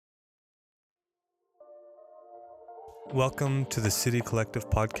Welcome to the City Collective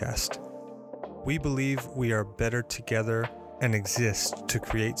podcast. We believe we are better together and exist to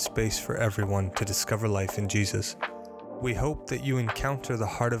create space for everyone to discover life in Jesus. We hope that you encounter the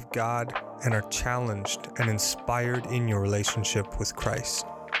heart of God and are challenged and inspired in your relationship with Christ.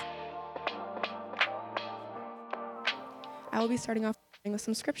 I will be starting off with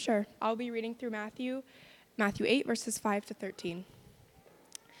some scripture. I'll be reading through Matthew 8, verses 5 to 13.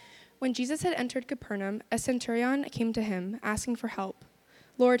 When Jesus had entered Capernaum, a centurion came to him, asking for help.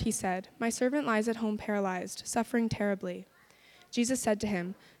 "Lord," he said, "my servant lies at home paralyzed, suffering terribly." Jesus said to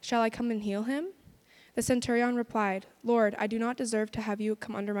him, "Shall I come and heal him?" The centurion replied, "Lord, I do not deserve to have you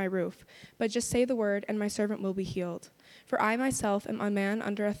come under my roof, but just say the word, and my servant will be healed. For I myself am a man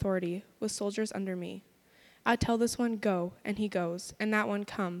under authority, with soldiers under me. I tell this one, 'Go,' and he goes, and that one,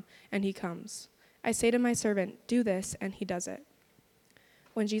 'Come,' and he comes. I say to my servant, 'Do this,' and he does it."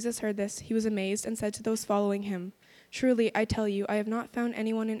 When Jesus heard this, he was amazed and said to those following him, "Truly, I tell you, I have not found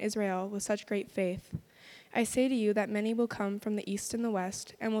anyone in Israel with such great faith. I say to you that many will come from the east and the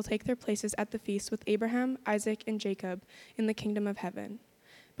west, and will take their places at the feast with Abraham, Isaac, and Jacob in the kingdom of heaven.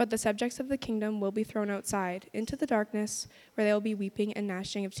 But the subjects of the kingdom will be thrown outside, into the darkness, where they will be weeping and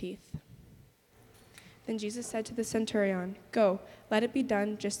gnashing of teeth." Then Jesus said to the centurion, "Go, let it be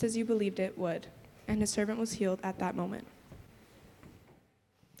done just as you believed it would." And his servant was healed at that moment.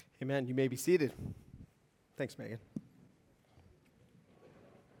 Amen. You may be seated. Thanks, Megan.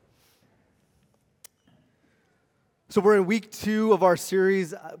 So we're in week 2 of our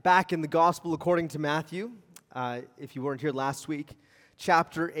series, Back in the Gospel According to Matthew. If you weren't here last week,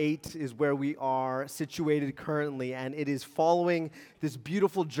 chapter 8 is where we are situated currently, and it is following this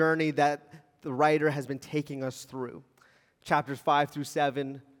beautiful journey that the writer has been taking us through. Chapters 5 through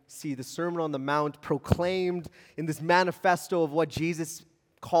 7 see the Sermon on the Mount proclaimed in this manifesto of what Jesus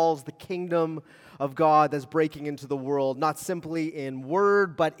calls the kingdom of God that's breaking into the world, not simply in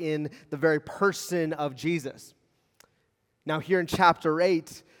word, but in the very person of Jesus. Now here in chapter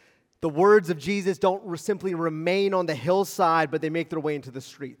 8, the words of Jesus don't simply remain on the hillside, but they make their way into the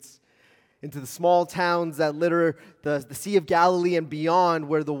streets, into the small towns that litter the Sea of Galilee and beyond,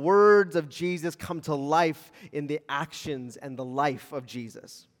 where the words of Jesus come to life in the actions and the life of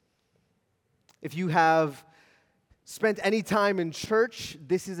Jesus. If you have spent any time in church,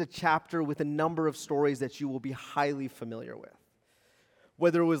 this is a chapter with a number of stories that you will be highly familiar with.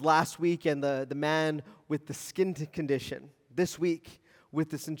 Whether it was last week and the man with the skin condition, this week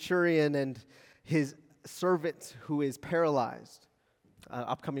with the centurion and his servant who is paralyzed.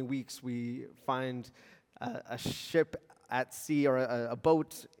 Upcoming weeks, we find a ship at sea or a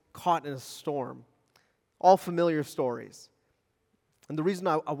boat caught in a storm. All familiar stories. And the reason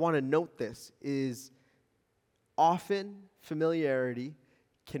I want to note this is often familiarity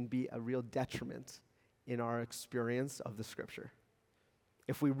can be a real detriment in our experience of the Scripture.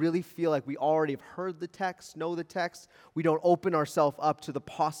 If we really feel like we already have heard the text, know the text, we don't open ourselves up to the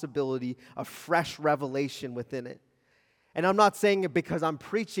possibility of fresh revelation within it. And I'm not saying it because I'm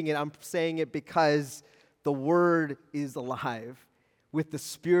preaching it, I'm saying it because the Word is alive, with the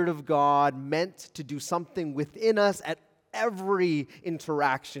Spirit of God meant to do something within us at every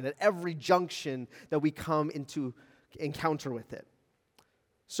interaction, at every junction that we come into encounter with it.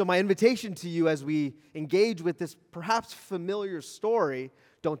 So my invitation to you as we engage with this perhaps familiar story,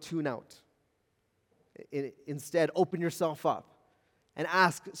 don't tune out. Instead, open yourself up and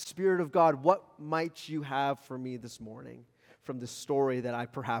ask, Spirit of God, what might you have for me this morning from the story that I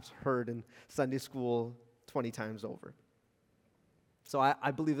perhaps heard in Sunday school 20 times over? So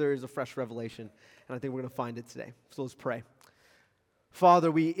I believe there is a fresh revelation, and I think we're going to find it today. So let's pray. Father,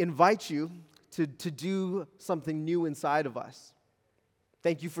 we invite you to do something new inside of us.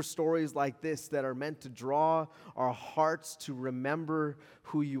 Thank you for stories like this that are meant to draw our hearts to remember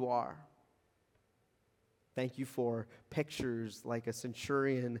who you are. Thank you for pictures like a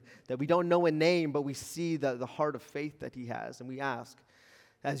centurion that we don't know a name, but we see the heart of faith that he has. And we ask,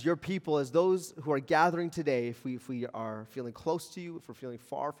 as your people, as those who are gathering today, if we are feeling close to you, if we're feeling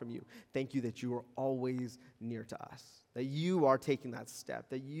far from you, thank you that you are always near to us, that you are taking that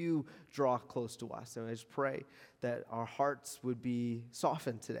step, that you draw close to us. And I just pray that our hearts would be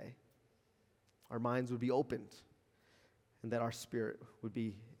softened today, our minds would be opened, and that our spirit would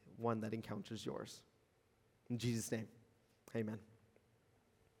be one that encounters yours. In Jesus' name, amen.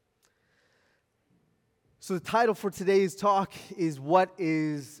 So the title for today's talk is What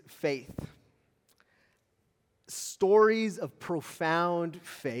is Faith? Stories of profound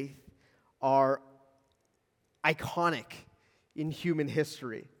faith are iconic in human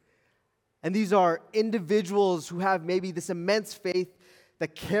history. And these are individuals who have maybe this immense faith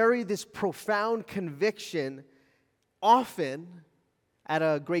that carry this profound conviction often at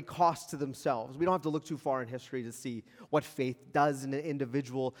a great cost to themselves. We don't have to look too far in history to see what faith does in an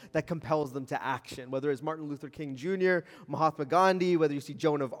individual that compels them to action. Whether it's Martin Luther King Jr., Mahatma Gandhi, whether you see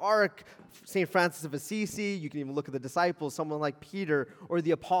Joan of Arc, St. Francis of Assisi, you can even look at the disciples, someone like Peter or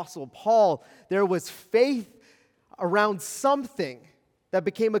the Apostle Paul. There was faith around something that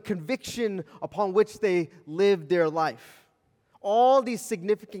became a conviction upon which they lived their life. All these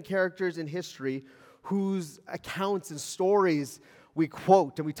significant characters in history whose accounts and stories we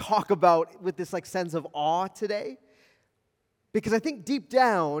quote and we talk about with this sense of awe today. Because I think deep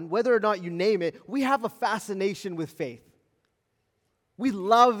down, whether or not you name it, we have a fascination with faith. We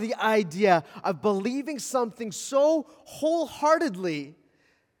love the idea of believing something so wholeheartedly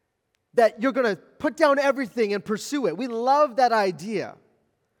that you're going to put down everything and pursue it. We love that idea.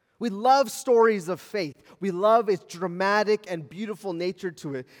 We love stories of faith. We love its dramatic and beautiful nature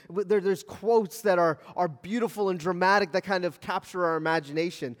to it. There's quotes that are beautiful and dramatic that kind of capture our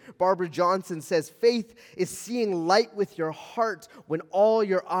imagination. Barbara Johnson says, "Faith is seeing light with your heart when all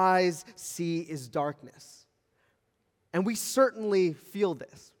your eyes see is darkness." And we certainly feel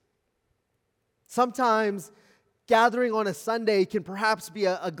this. Sometimes gathering on a Sunday can perhaps be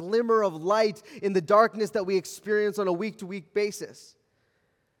a glimmer of light in the darkness that we experience on a week-to-week basis.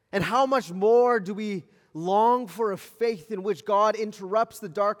 And how much more do we long for a faith in which God interrupts the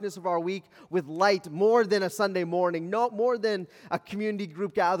darkness of our week with light more than a Sunday morning, not more than a community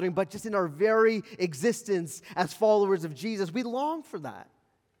group gathering, but just in our very existence as followers of Jesus. We long for that.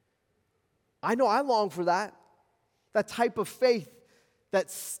 I know I long for that. That type of faith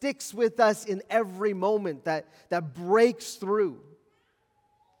that sticks with us in every moment, that breaks through.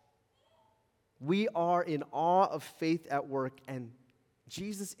 We are in awe of faith at work, and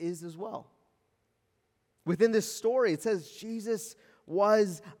Jesus is as well. Within this story, it says Jesus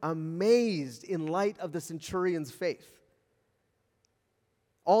was amazed in light of the centurion's faith.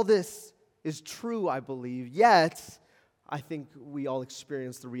 All this is true, I believe, yet I think we all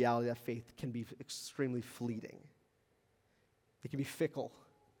experience the reality that faith can be extremely fleeting. It can be fickle.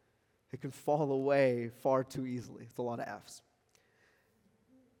 It can fall away far too easily. It's a lot of F's.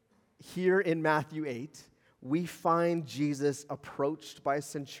 Here in Matthew 8, we find Jesus approached by a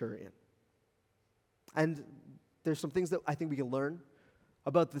centurion. And there's some things that I think we can learn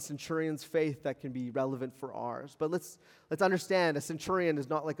about the centurion's faith that can be relevant for ours. But let's understand, a centurion is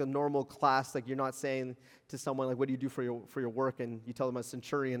not like a normal class. Like, you're not saying to someone, what do you do for your work? And you tell them a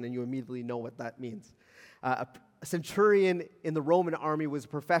centurion, and you immediately know what that means. A centurion in the Roman army was a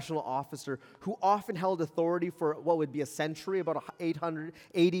professional officer who often held authority for what would be a century, about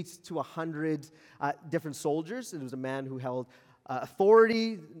 80 to 100 different soldiers. It was a man who held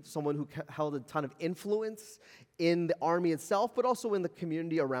authority, someone who held a ton of influence in the army itself, but also in the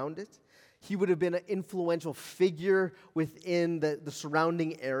community around it. He would have been an influential figure within the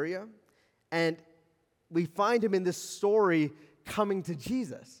surrounding area. And we find him in this story coming to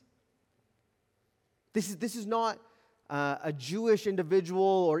Jesus. This is not a Jewish individual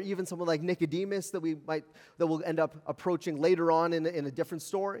or even someone like Nicodemus that we'll end up approaching later on in a different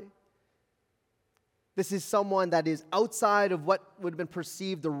story. This is someone that is outside of what would have been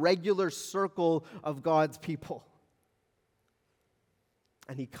perceived the regular circle of God's people.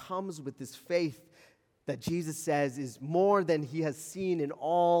 And he comes with this faith that Jesus says is more than he has seen in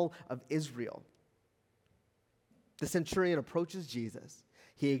all of Israel. The centurion approaches Jesus.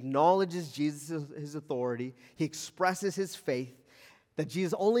 He acknowledges Jesus' his authority. He expresses his faith that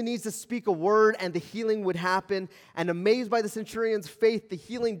Jesus only needs to speak a word and the healing would happen. And amazed by the centurion's faith, the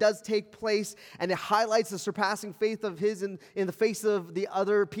healing does take place, and it highlights the surpassing faith of his in the face of the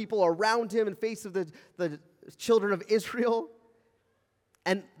other people around him, in face of the children of Israel.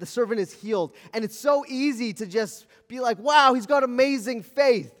 And the servant is healed. And it's so easy to just be like, wow, he's got amazing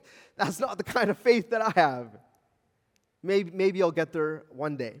faith. That's not the kind of faith that I have. Maybe I'll get there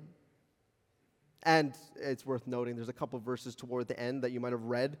one day. And it's worth noting, there's a couple of verses toward the end that you might have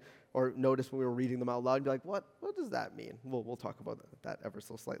read or noticed when we were reading them out loud. And be like, what does that mean? We'll talk about that ever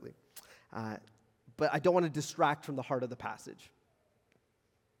so slightly. But I don't want to distract from the heart of the passage,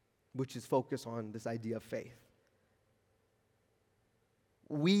 which is focused on this idea of faith.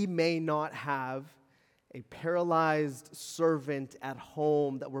 We may not have a paralyzed servant at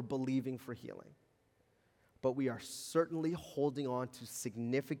home that we're believing for healing, but we are certainly holding on to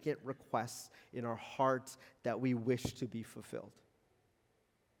significant requests in our hearts that we wish to be fulfilled.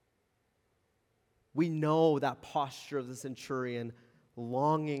 We know that posture of the centurion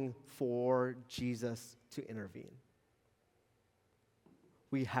longing for Jesus to intervene.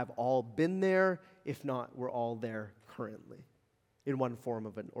 We have all been there. If not, we're all there currently in one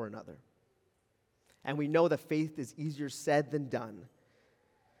form or another. And we know that faith is easier said than done.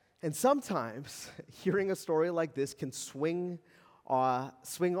 And sometimes hearing a story like this can swing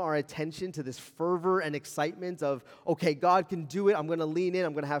our attention to this fervor and excitement of, okay, God can do it, I'm going to lean in,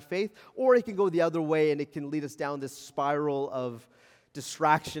 I'm going to have faith. Or it can go the other way and it can lead us down this spiral of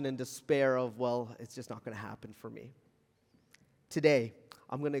distraction and despair of, well, it's just not going to happen for me. Today,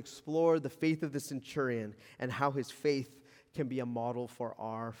 I'm going to explore the faith of the centurion and how his faith can be a model for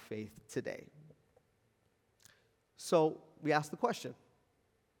our faith today. So we ask the question,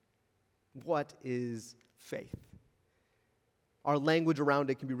 what is faith? Our language around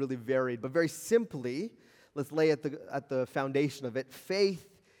it can be really varied, but very simply, let's lay at the foundation of it. Faith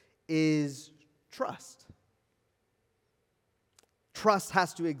is trust. Trust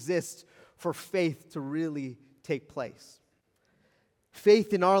has to exist for faith to really take place.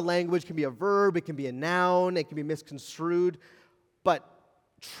 Faith in our language can be a verb, it can be a noun, it can be misconstrued, but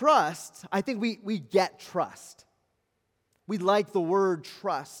trust, I think we get trust. We like the word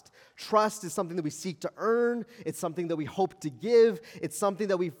trust. Trust is something that we seek to earn. It's something that we hope to give. It's something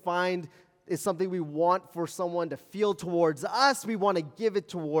that we find is something we want for someone to feel towards us. We want to give it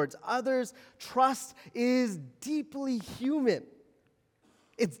towards others. Trust is deeply human.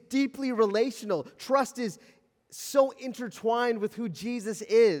 It's deeply relational. Trust is so intertwined with who Jesus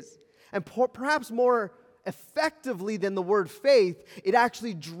is. And perhaps more effectively than the word faith, it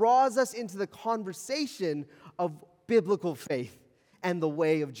actually draws us into the conversation of biblical faith and the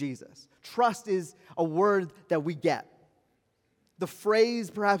way of Jesus. Trust is a word that we get. The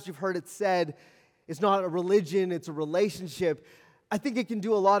phrase, perhaps you've heard it said, it's not a religion, it's a relationship. I think it can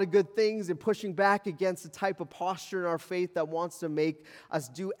do a lot of good things in pushing back against the type of posture in our faith that wants to make us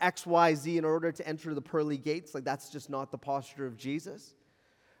do X, Y, Z in order to enter the pearly gates. Like, that's just not the posture of Jesus.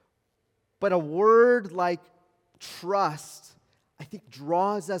 But a word like trust, I think,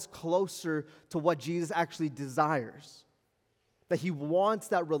 draws us closer to what Jesus actually desires. That he wants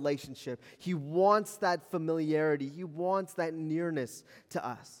that relationship. He wants that familiarity. He wants that nearness to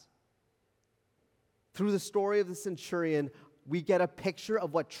us. Through the story of the centurion, we get a picture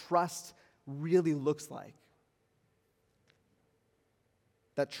of what trust really looks like.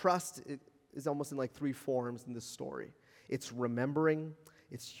 That trust is almost in like three forms in this story. It's remembering,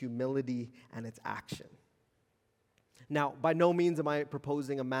 it's humility, and it's action. Now, by no means am I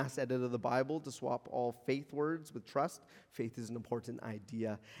proposing a mass edit of the Bible to swap all faith words with trust. Faith is an important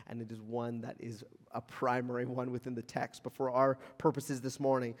idea, and it is one that is a primary one within the text. But for our purposes this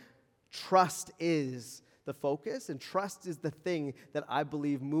morning, trust is the focus, and trust is the thing that I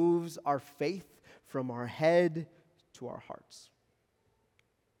believe moves our faith from our head to our hearts.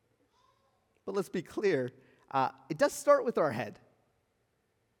 But let's be clear, it does start with our head.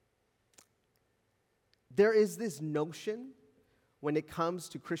 There is this notion when it comes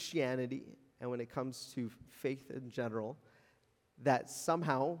to Christianity and when it comes to faith in general that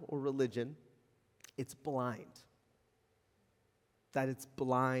somehow, or religion, it's blind. That it's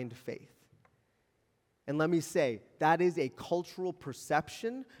blind faith. And let me say, that is a cultural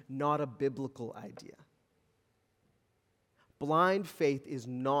perception, not a biblical idea. Blind faith is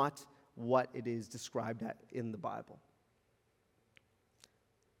not what it is described in the Bible.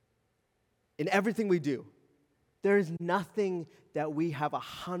 In everything we do, there is nothing that we have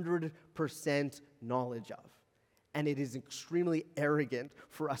 100% knowledge of. And it is extremely arrogant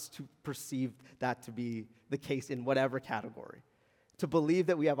for us to perceive that to be the case in whatever category. To believe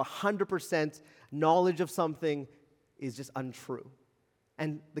that we have 100% knowledge of something is just untrue.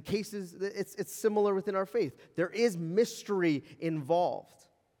 And the case is, it's similar within our faith. There is mystery involved.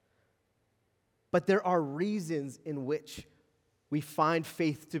 But there are reasons in which we find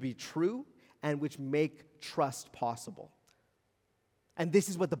faith to be true and which make trust possible. And this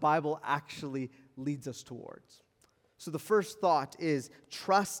is what the Bible actually leads us towards. So the first thought is,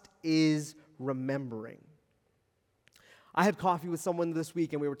 trust is remembering. I had coffee with someone this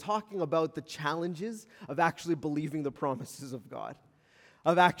week, and we were talking about the challenges of actually believing the promises of God.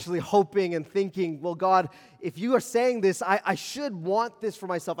 Of actually hoping and thinking, well, God, if you are saying this, I should want this for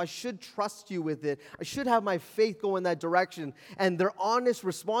myself. I should trust you with it. I should have my faith go in that direction. And their honest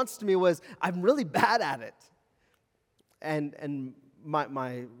response to me was, I'm really bad at it. And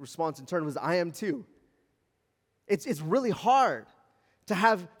my response in turn was, I am too. It's really hard to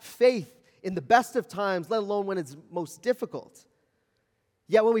have faith in the best of times, let alone when it's most difficult.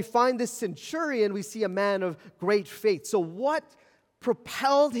 Yet when we find this centurion, we see a man of great faith. So what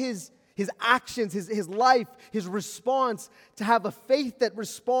propelled his actions, his life, his response to have a faith that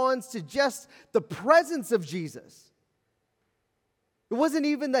responds to just the presence of Jesus? It wasn't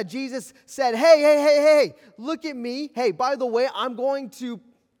even that Jesus said, hey, look at me. Hey, by the way, I'm going to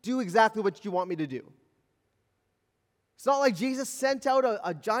do exactly what you want me to do. It's not like Jesus sent out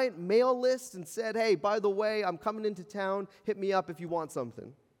a giant mail list and said, hey, by the way, I'm coming into town. Hit me up if you want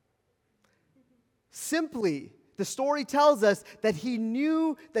something. Simply, the story tells us that he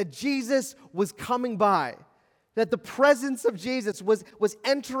knew that Jesus was coming by, that the presence of Jesus was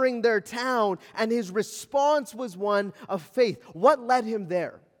entering their town, and his response was one of faith. What led him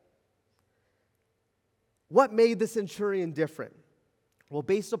there? What made the centurion different? Well,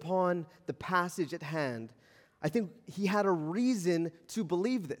 based upon the passage at hand, I think he had a reason to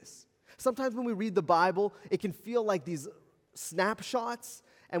believe this. Sometimes when we read the Bible, it can feel like these snapshots.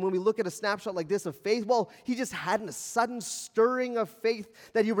 And when we look at a snapshot like this of faith, well, he just had a sudden stirring of faith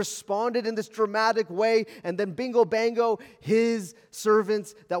that he responded in this dramatic way. And then bingo, bango, his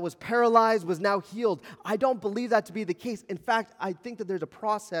servant that was paralyzed was now healed. I don't believe that to be the case. In fact, I think that there's a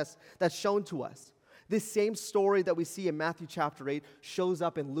process that's shown to us. This same story that we see in Matthew chapter 8 shows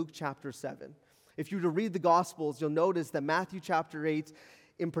up in Luke chapter 7. If you were to read the Gospels, you'll notice that Matthew chapter 8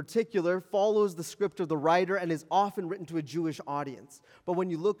 in particular follows the script of the writer and is often written to a Jewish audience. But when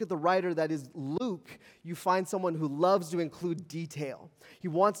you look at the writer that is Luke, you find someone who loves to include detail. He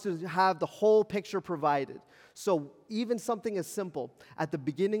wants to have the whole picture provided. So even something as simple, at the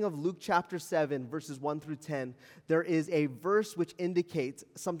beginning of Luke chapter 7, verses 1 through 10, there is a verse which indicates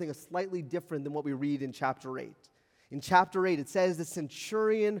something slightly different than what we read in chapter 8. In chapter 8, it says the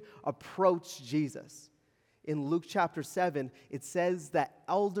centurion approached Jesus. In Luke chapter 7, it says that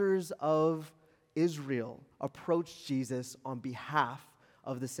elders of Israel approached Jesus on behalf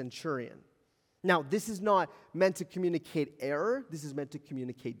of the centurion. Now, this is not meant to communicate error. This is meant to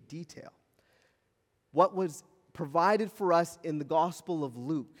communicate detail. What was provided for us in the Gospel of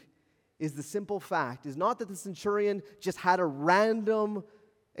Luke is the simple fact, is not that the centurion just had a random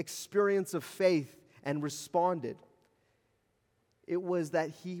experience of faith and responded. It was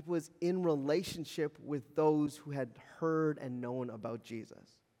that he was in relationship with those who had heard and known about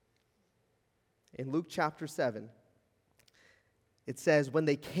Jesus. In Luke chapter 7, it says, when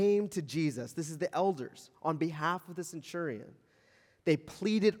they came to Jesus, this is the elders, on behalf of the centurion, they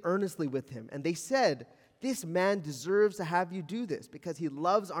pleaded earnestly with him, and they said, this man deserves to have you do this because he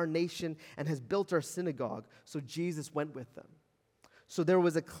loves our nation and has built our synagogue. So Jesus went with them. So there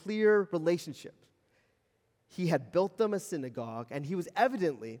was a clear relationship. He had built them a synagogue, and he was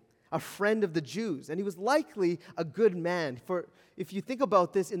evidently a friend of the Jews, and he was likely a good man. For if you think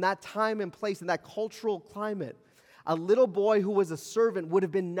about this, in that time and place, in that cultural climate, a little boy who was a servant would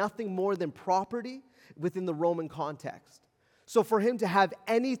have been nothing more than property within the Roman context. So for him to have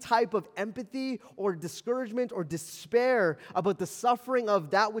any type of empathy or discouragement or despair about the suffering of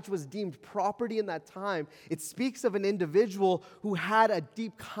that which was deemed property in that time, it speaks of an individual who had a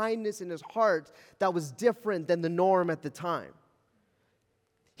deep kindness in his heart that was different than the norm at the time.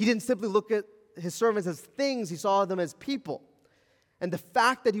 He didn't simply look at his servants as things, he saw them as people. And the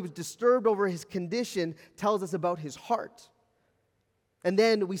fact that he was disturbed over his condition tells us about his heart. And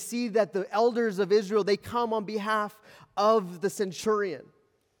then we see that the elders of Israel, they come on behalf of the centurion.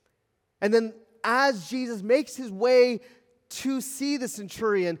 And then as Jesus makes his way to see the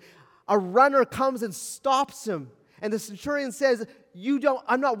centurion, a runner comes and stops him. And the centurion says,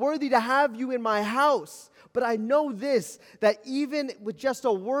 I'm not worthy to have you in my house. But I know this, that even with just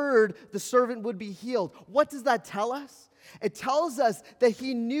a word, the servant would be healed. What does that tell us? It tells us that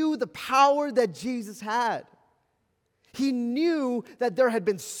he knew the power that Jesus had. He knew that there had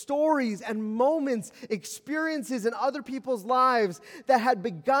been stories and moments, experiences in other people's lives that had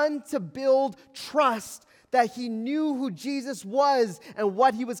begun to build trust, that he knew who Jesus was and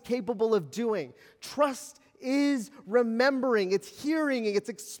what he was capable of doing. Trust is remembering, it's hearing, it's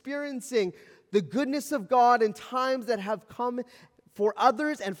experiencing the goodness of God in times that have come for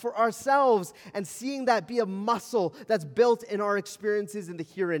others and for ourselves, and seeing that be a muscle that's built in our experiences in the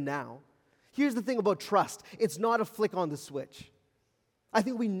here and now. Here's the thing about trust. It's not a flick on the switch. I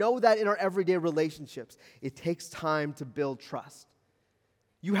think we know that in our everyday relationships. It takes time to build trust.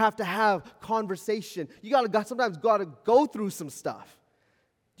 You have to have conversation. You sometimes got to go through some stuff.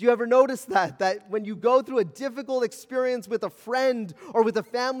 Do you ever notice that when you go through a difficult experience with a friend or with a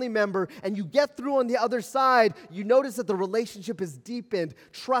family member and you get through on the other side, you notice that the relationship is deepened,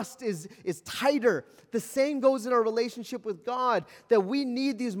 trust is tighter. The same goes in our relationship with God, that we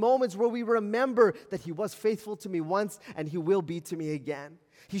need these moments where we remember that he was faithful to me once and he will be to me again.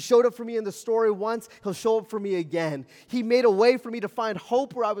 He showed up for me in the story once, he'll show up for me again. He made a way for me to find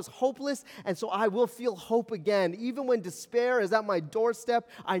hope where I was hopeless, and so I will feel hope again. Even when despair is at my doorstep,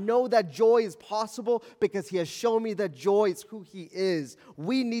 I know that joy is possible because he has shown me that joy is who he is.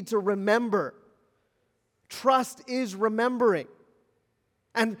 We need to remember. Trust is remembering.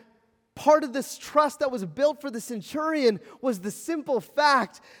 And part of this trust that was built for the centurion was the simple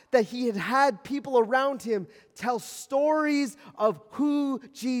fact that he had had people around him tell stories of who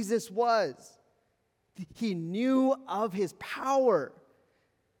Jesus was. He knew of his power,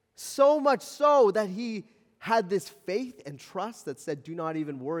 so much so that he had this faith and trust that said, do not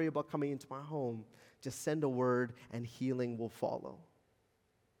even worry about coming into my home. Just send a word and healing will follow.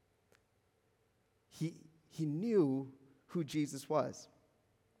 He knew who Jesus was.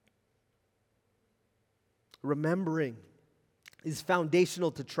 Remembering is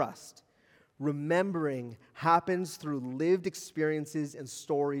foundational to trust. Remembering happens through lived experiences and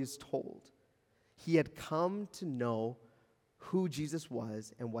stories told. He had come to know who Jesus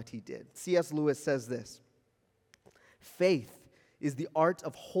was and what he did. C.S. Lewis says this: faith is the art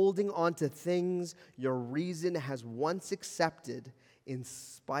of holding on to things your reason has once accepted in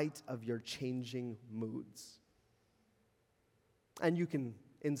spite of your changing moods. And you can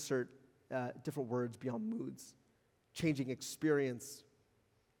insert different words beyond moods. Changing experience,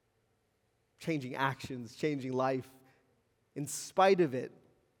 changing actions, changing life. In spite of it,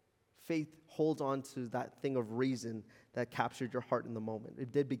 faith holds on to that thing of reason that captured your heart in the moment.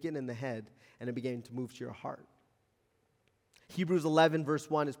 It did begin in the head, and it began to move to your heart. Hebrews 11, verse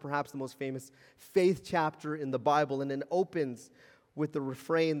 1 is perhaps the most famous faith chapter in the Bible, and it opens with the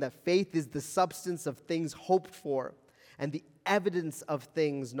refrain that faith is the substance of things hoped for and the evidence of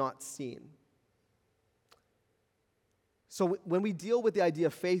things not seen. So when we deal with the idea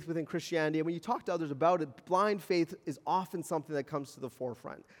of faith within Christianity, and when you talk to others about it, blind faith is often something that comes to the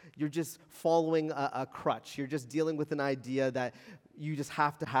forefront. You're just following a crutch. You're just dealing with an idea that you just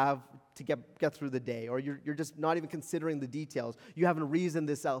have to get through the day, or you're just not even considering the details. You haven't reasoned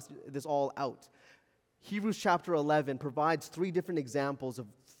this all out. Hebrews chapter 11 provides 3 different examples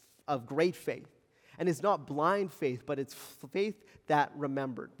of great faith. And it's not blind faith, but it's faith that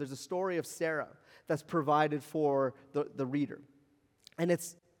remembered. There's a story of Sarah that's provided for the reader. And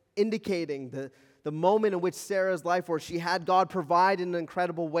it's indicating the moment in which Sarah's life where she had God provide in an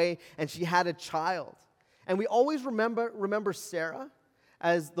incredible way and she had a child. And we always remember Sarah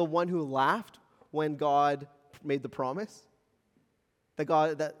as the one who laughed when God made the promise. The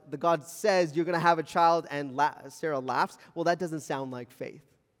God says you're going to have a child and Sarah laughs. Well, that doesn't sound like faith.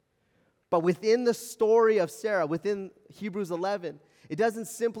 But within the story of Sarah, within Hebrews 11, it doesn't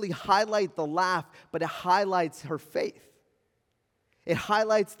simply highlight the laugh, but it highlights her faith. It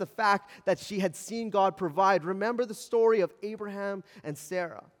highlights the fact that she had seen God provide. Remember the story of Abraham and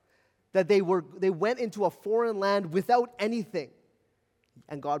Sarah, that they went into a foreign land without anything,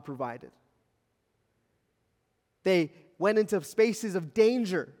 and God provided. They went into spaces of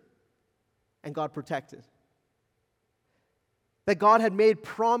danger, and God protected. That God had made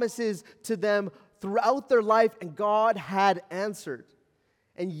promises to them throughout their life, and God had answered.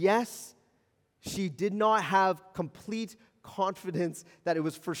 And yes, she did not have complete confidence that it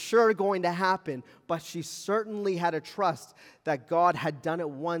was for sure going to happen, but she certainly had a trust that God had done it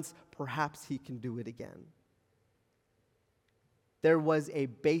once, perhaps he can do it again. There was a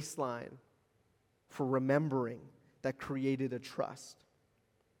baseline for remembering that created a trust.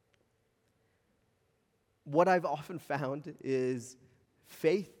 What I've often found is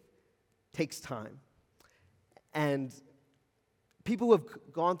faith takes time. And people who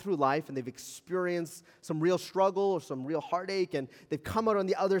have gone through life and they've experienced some real struggle or some real heartache, and they've come out on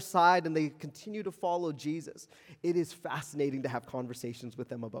the other side and they continue to follow Jesus, it is fascinating to have conversations with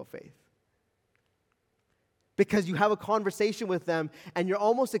them about faith. Because you have a conversation with them and you're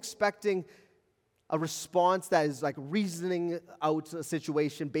almost expecting a response that is like reasoning out a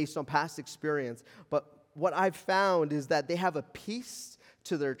situation based on past experience. But what I've found is that they have a peace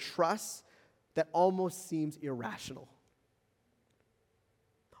to their trust that almost seems irrational.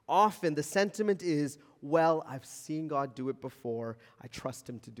 Often the sentiment is, well, I've seen God do it before. I trust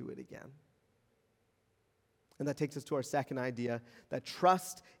him to do it again. And that takes us to our second idea, that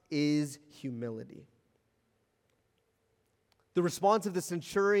trust is humility. The response of the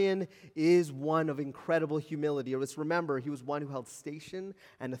centurion is one of incredible humility. Let's remember, he was one who held station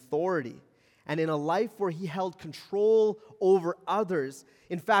and authority. And in a life where he held control over others,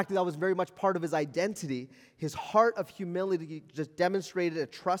 in fact, that was very much part of his identity, his heart of humility just demonstrated a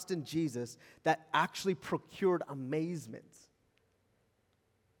trust in Jesus that actually procured amazement.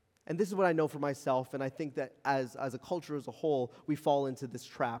 And this is what I know for myself, and I think that as a culture as a whole, we fall into this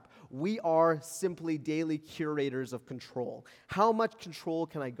trap. We are simply daily curators of control. How much control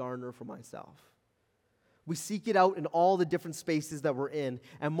can I garner for myself? We seek it out in all the different spaces that we're in,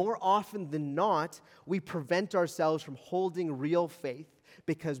 and more often than not, we prevent ourselves from holding real faith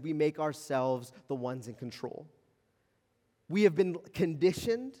because we make ourselves the ones in control. We have been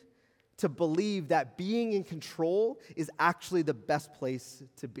conditioned to believe that being in control is actually the best place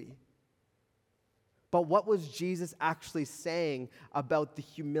to be. But what was Jesus actually saying about the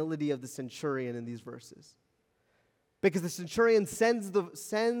humility of the centurion in these verses? Because the centurion sends the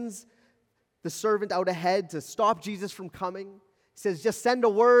servant out ahead to stop Jesus from coming. He says, just send a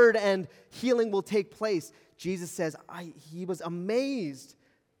word and healing will take place. Jesus says, he was amazed.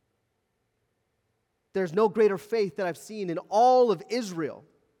 There's no greater faith that I've seen in all of Israel.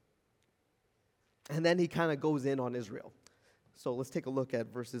 And then he kind of goes in on Israel. So let's take a look at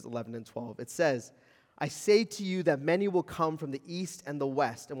verses 11 and 12. It says, I say to you that many will come from the east and the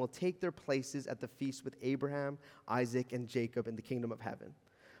west and will take their places at the feast with Abraham, Isaac, and Jacob in the kingdom of heaven.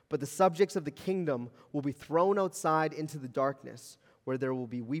 But the subjects of the kingdom will be thrown outside into the darkness, where there will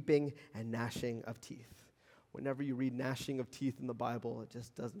be weeping and gnashing of teeth. Whenever you read gnashing of teeth in the Bible, it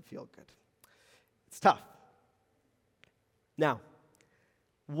just doesn't feel good. It's tough. Now,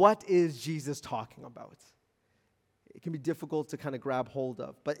 what is Jesus talking about? It can be difficult to kind of grab hold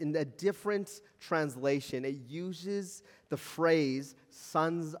of, but in a different translation, it uses the phrase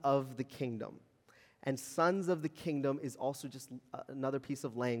sons of the kingdom. And sons of the kingdom is also just another piece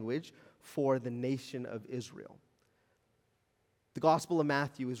of language for the nation of Israel. The Gospel of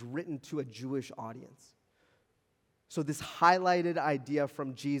Matthew is written to a Jewish audience. So this highlighted idea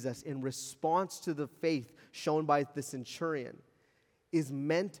from Jesus in response to the faith shown by the centurion is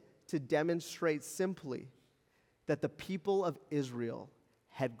meant to demonstrate simply that the people of Israel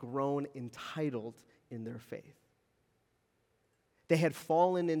had grown entitled in their faith. They had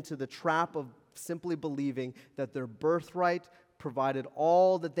fallen into the trap of simply believing that their birthright provided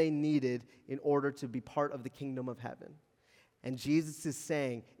all that they needed in order to be part of the kingdom of heaven. And Jesus is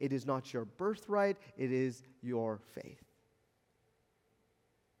saying, it is not your birthright, it is your faith.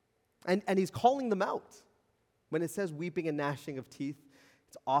 And he's calling them out. When it says weeping and gnashing of teeth,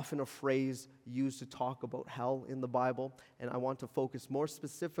 it's often a phrase used to talk about hell in the Bible, and I want to focus more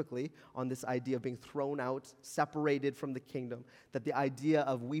specifically on this idea of being thrown out, separated from the kingdom, that the idea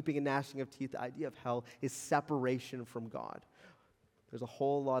of weeping and gnashing of teeth, the idea of hell, is separation from God. There's a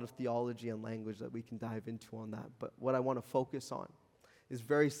whole lot of theology and language that we can dive into on that, but what I want to focus on is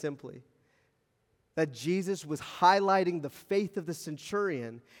very simply that Jesus was highlighting the faith of the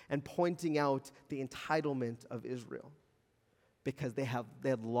centurion and pointing out the entitlement of Israel. Because they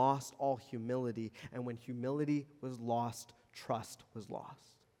had lost all humility, and when humility was lost, trust was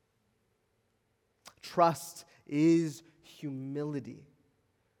lost. Trust is humility.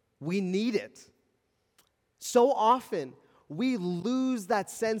 We need it. So often, we lose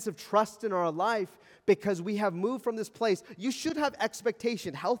that sense of trust in our life because we have moved from this place. You should have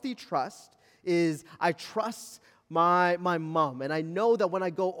expectation. Healthy trust is, I trust my mom, and I know that when I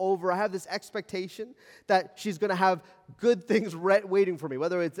go over, I have this expectation that she's going to have good things waiting for me,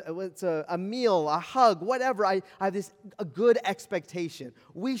 whether it's a meal, a hug, whatever. I have a good expectation.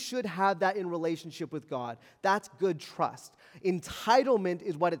 We should have that in relationship with God. That's good trust. Entitlement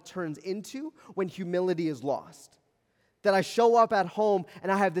is what it turns into when humility is lost. That I show up at home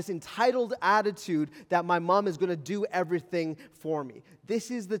and I have this entitled attitude that my mom is going to do everything for me.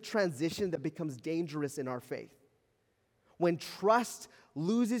 This is the transition that becomes dangerous in our faith. When trust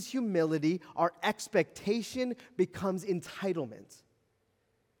loses humility, our expectation becomes entitlement.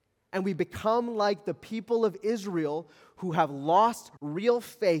 And we become like the people of Israel who have lost real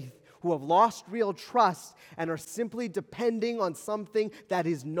faith, who have lost real trust, and are simply depending on something that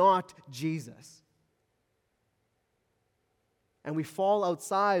is not Jesus. And we fall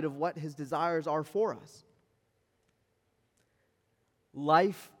outside of what his desires are for us.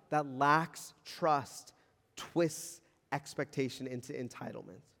 Life that lacks trust twists expectation into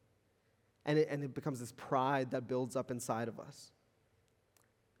entitlement. And it becomes this pride that builds up inside of us.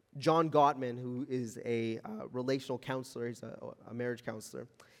 John Gottman, who is a relational counselor, he's a marriage counselor,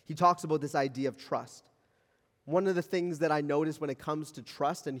 he talks about this idea of trust. One of the things that I notice when it comes to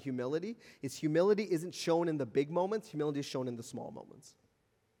trust and humility is humility isn't shown in the big moments, humility is shown in the small moments.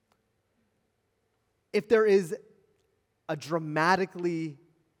 If there is a dramatically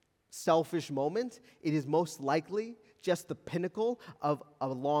selfish moment, it is most likely just the pinnacle of a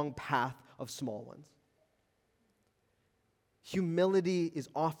long path of small ones. Humility is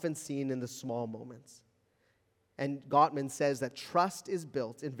often seen in the small moments. And Gottman says that trust is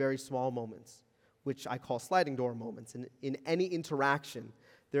built in very small moments, which I call sliding door moments. And in any interaction,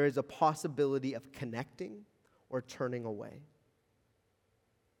 there is a possibility of connecting or turning away.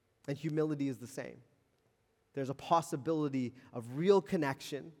 And humility is the same. There's a possibility of real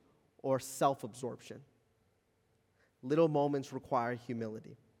connection or self-absorption. Little moments require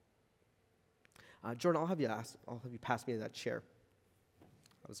humility. Jordan, I'll have you pass me that chair.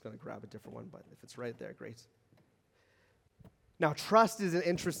 I was going to grab a different one, but if it's right there, great. Now, trust is an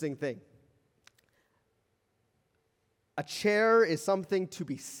interesting thing. A chair is something to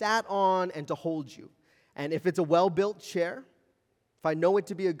be sat on and to hold you. And if it's a well-built chair, if I know it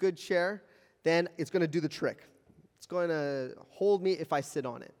to be a good chair, then it's going to do the trick. It's going to hold me if I sit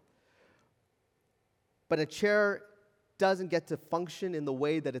on it. But a chair doesn't get to function in the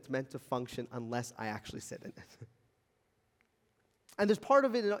way that it's meant to function unless I actually sit in it. And there's part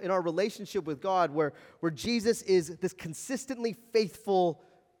of it in our relationship with God where Jesus is this consistently faithful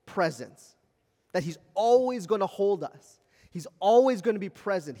presence, that he's always going to hold us. He's always going to be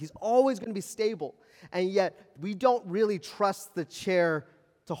present. He's always going to be stable. And yet, we don't really trust the chair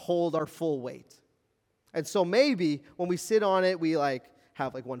to hold our full weight. And so maybe when we sit on it, we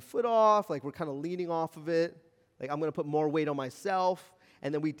have 1 foot off, we're kind of leaning off of it. I'm going to put more weight on myself.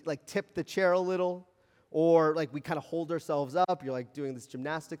 And then we tip the chair a little. Or we kind of hold ourselves up. You're doing this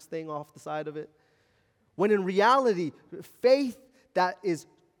gymnastics thing off the side of it. When in reality, faith that is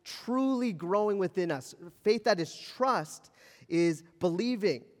truly growing within us, faith that is trust, is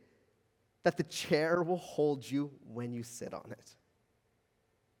believing that the chair will hold you when you sit on it.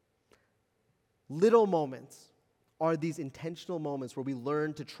 Little moments are these intentional moments where we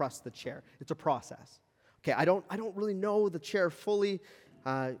learn to trust the chair. It's a process. Okay, I don't really know the chair fully.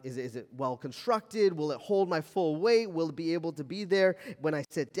 Is it well constructed? Will it hold my full weight? Will it be able to be there when I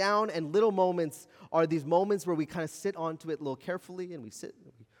sit down? And little moments are these moments where we kind of sit onto it a little carefully, and we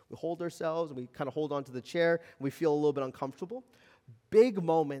hold ourselves, and we kind of hold onto the chair, and we feel a little bit uncomfortable. Big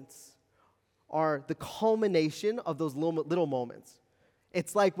moments are the culmination of those little moments.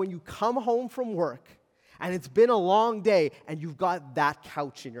 It's like when you come home from work, and it's been a long day, and you've got that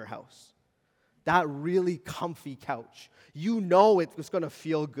couch in your house. That really comfy couch. You know it's going to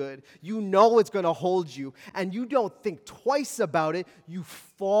feel good. You know it's going to hold you. And you don't think twice about it. You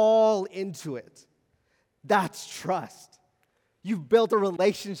fall into it. That's trust. You've built a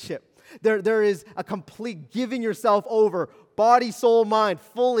relationship. There is a complete giving yourself over, body, soul, mind,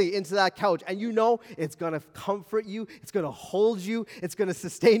 fully into that couch. And you know it's going to comfort you. It's going to hold you. It's going to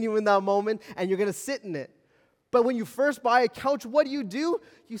sustain you in that moment. And you're going to sit in it. But when you first buy a couch, what do?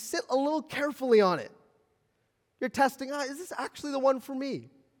 You sit a little carefully on it. You're testing, is this actually the one for me?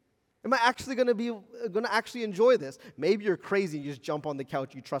 Am I actually going to actually enjoy this? Maybe you're crazy, you just jump on the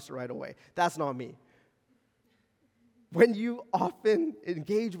couch, you trust it right away. That's not me. When you often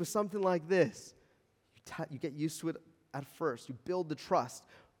engage with something like this, you get used to it at first. You build the trust.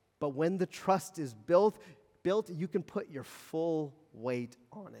 But when the trust is built, you can put your full weight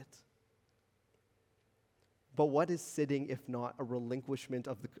on it. But what is sitting if not a relinquishment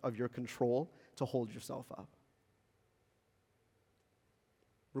of your control to hold yourself up?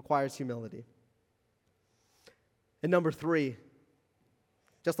 Requires humility. And number 3,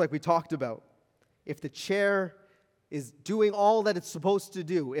 just like we talked about, if the chair is doing all that it's supposed to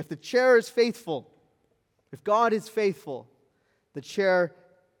do, if the chair is faithful, if God is faithful, the chair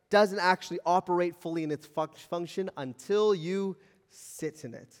doesn't actually operate fully in its function until you sit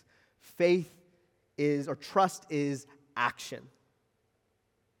in it. Trust is action.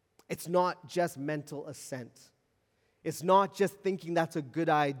 It's not just mental assent. It's not just thinking that's a good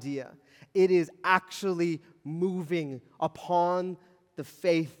idea. It is actually moving upon the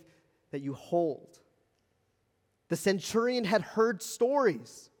faith that you hold. The centurion had heard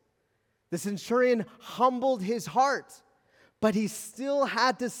stories. The centurion humbled his heart, but he still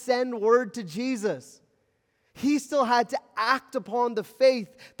had to send word to Jesus. He still had to act upon the faith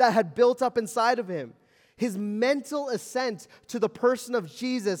that had built up inside of him. His mental assent to the person of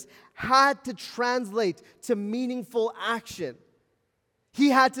Jesus had to translate to meaningful action. He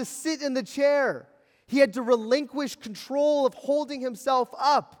had to sit in the chair. He had to relinquish control of holding himself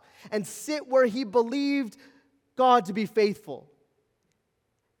up and sit where he believed God to be faithful.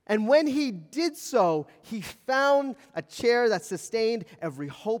 And when he did so, he found a chair that sustained every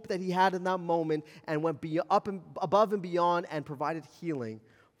hope that he had in that moment and went above and beyond and provided healing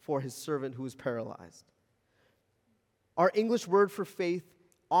for his servant who was paralyzed. Our English word for faith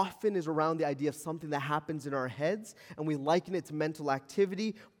often is around the idea of something that happens in our heads, and we liken it to mental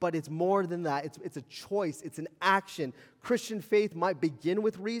activity, but it's more than that. It's a choice. It's an action. Christian faith might begin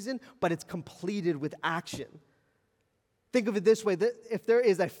with reason, but it's completed with action. Think of it this way, that if there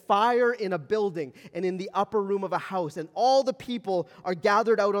is a fire in a building and in the upper room of a house and all the people are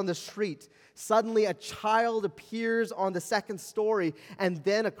gathered out on the street, suddenly a child appears on the second story and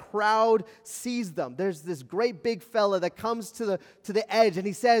then a crowd sees them. There's this great big fella that comes to the edge and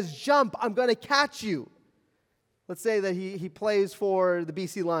he says, "Jump, I'm going to catch you." Let's say that he plays for the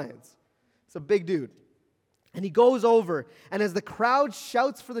BC Lions. It's a big dude. And he goes over, and as the crowd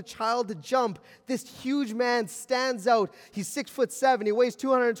shouts for the child to jump, this huge man stands out. He's 6'7", he weighs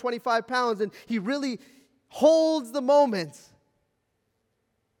 225 pounds, and he really holds the moment.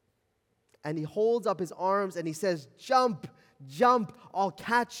 And he holds up his arms and he says, "Jump, jump, I'll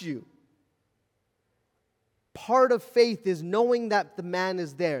catch you." Part of faith is knowing that the man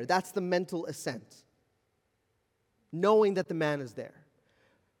is there. That's the mental assent. Knowing that the man is there.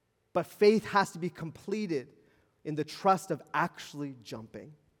 But faith has to be completed in the trust of actually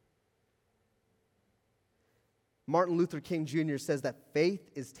jumping. Martin Luther King Jr. says that faith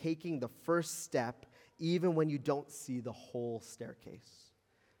is taking the first step even when you don't see the whole staircase.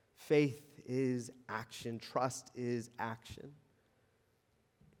 Faith is action. Trust is action.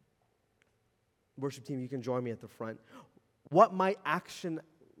 Worship team, you can join me at the front. What might action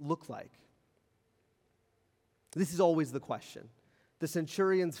look like? This is always the question. The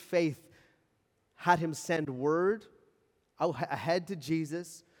centurion's faith had him send word ahead to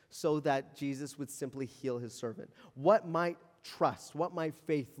Jesus so that Jesus would simply heal his servant. What might trust, what might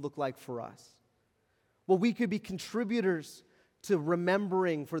faith look like for us? Well, we could be contributors to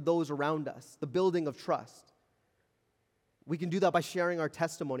remembering for those around us, the building of trust. We can do that by sharing our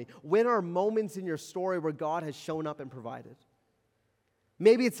testimony. When are moments in your story where God has shown up and provided?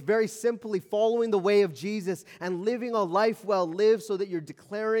 Maybe it's very simply following the way of Jesus and living a life well lived so that you're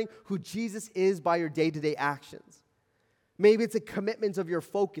declaring who Jesus is by your day-to-day actions. Maybe it's a commitment of your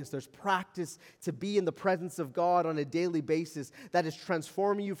focus. There's practice to be in the presence of God on a daily basis that is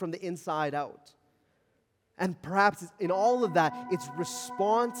transforming you from the inside out. And perhaps in all of that, it's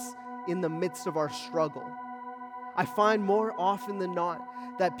response in the midst of our struggle. I find more often than not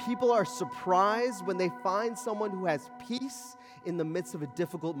that people are surprised when they find someone who has peace in the midst of a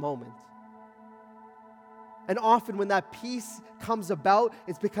difficult moment. And often when that peace comes about,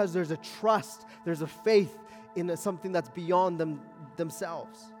 it's because there's a trust, there's a faith in something that's beyond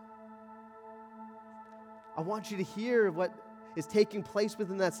themselves. I want you to hear what is taking place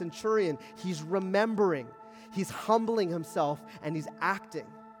within that centurion. He's remembering, he's humbling himself, and he's acting.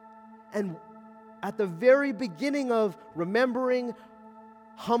 And at the very beginning of remembering,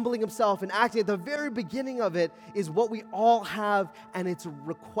 humbling himself, and acting, at the very beginning of it is what we all have, and it's a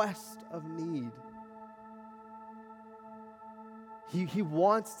request of need. He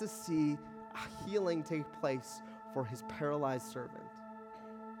wants to see a healing take place for his paralyzed servant.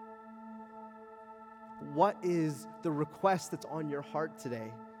 What is the request that's on your heart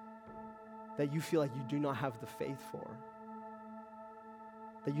today that you feel like you do not have the faith for?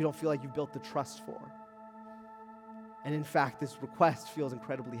 That you don't feel like you've built the trust for? And in fact, this request feels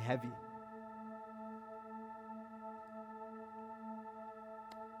incredibly heavy.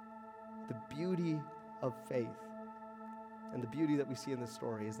 The beauty of faith and the beauty that we see in this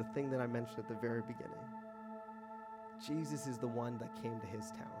story is the thing that I mentioned at the very beginning. Jesus is the one that came to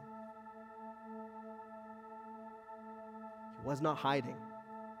his town. He was not hiding.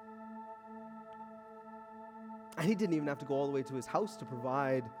 And he didn't even have to go all the way to his house to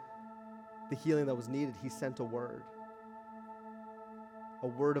provide the healing that was needed. He sent a word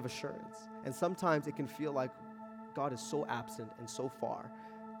of assurance. And sometimes it can feel like God is so absent and so far.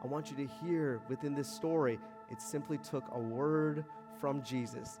 I want you to hear within this story, it simply took a word from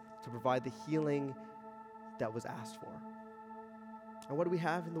Jesus to provide the healing that was asked for. And what do we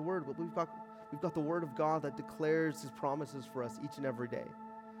have in the word? Well, we've got the word of God that declares his promises for us each and every day.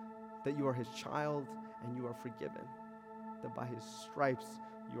 That you are his child and you are forgiven. That by his stripes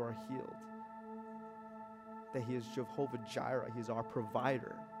you are healed. That he is Jehovah Jireh. He is our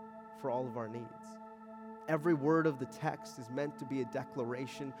provider for all of our needs. Every word of the text is meant to be a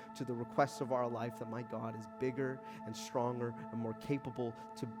declaration to the requests of our life that my God is bigger and stronger and more capable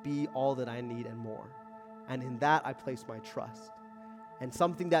to be all that I need and more. And in that I place my trust. And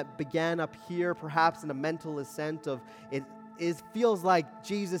something that began up here, perhaps in a mental assent of it feels like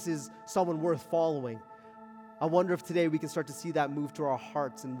Jesus is someone worth following. I wonder if today we can start to see that move to our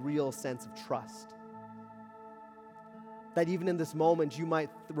hearts in real sense of trust. That even in this moment, you might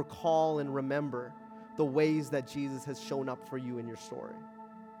recall and remember the ways that Jesus has shown up for you in your story.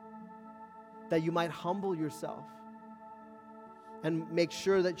 That you might humble yourself and make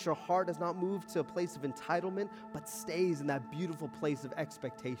sure that your heart does not move to a place of entitlement, but stays in that beautiful place of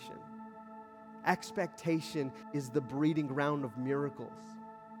expectation. Expectation is the breeding ground of miracles.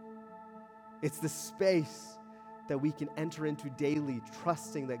 It's the space that we can enter into daily,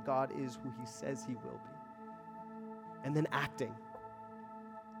 trusting that God is who he says he will be. And then acting.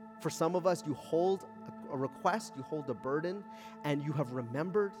 For some of us, you hold a request, you hold a burden, and you have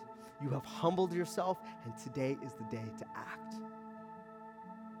remembered, you have humbled yourself, and today is the day to act.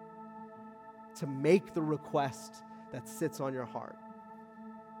 to make the request that sits on your heart.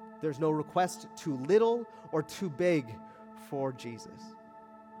 There's no request too little or too big for Jesus.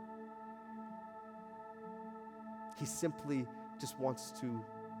 He simply just wants to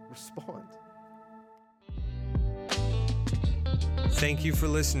respond. Thank you for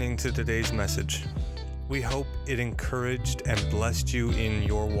listening to today's message. We hope it encouraged and blessed you in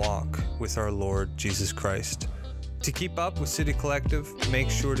your walk with our Lord Jesus Christ. To keep up with City Collective,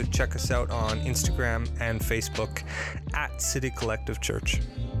 make sure to check us out on Instagram and Facebook at City Collective Church.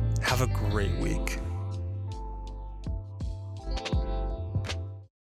 Have a great week.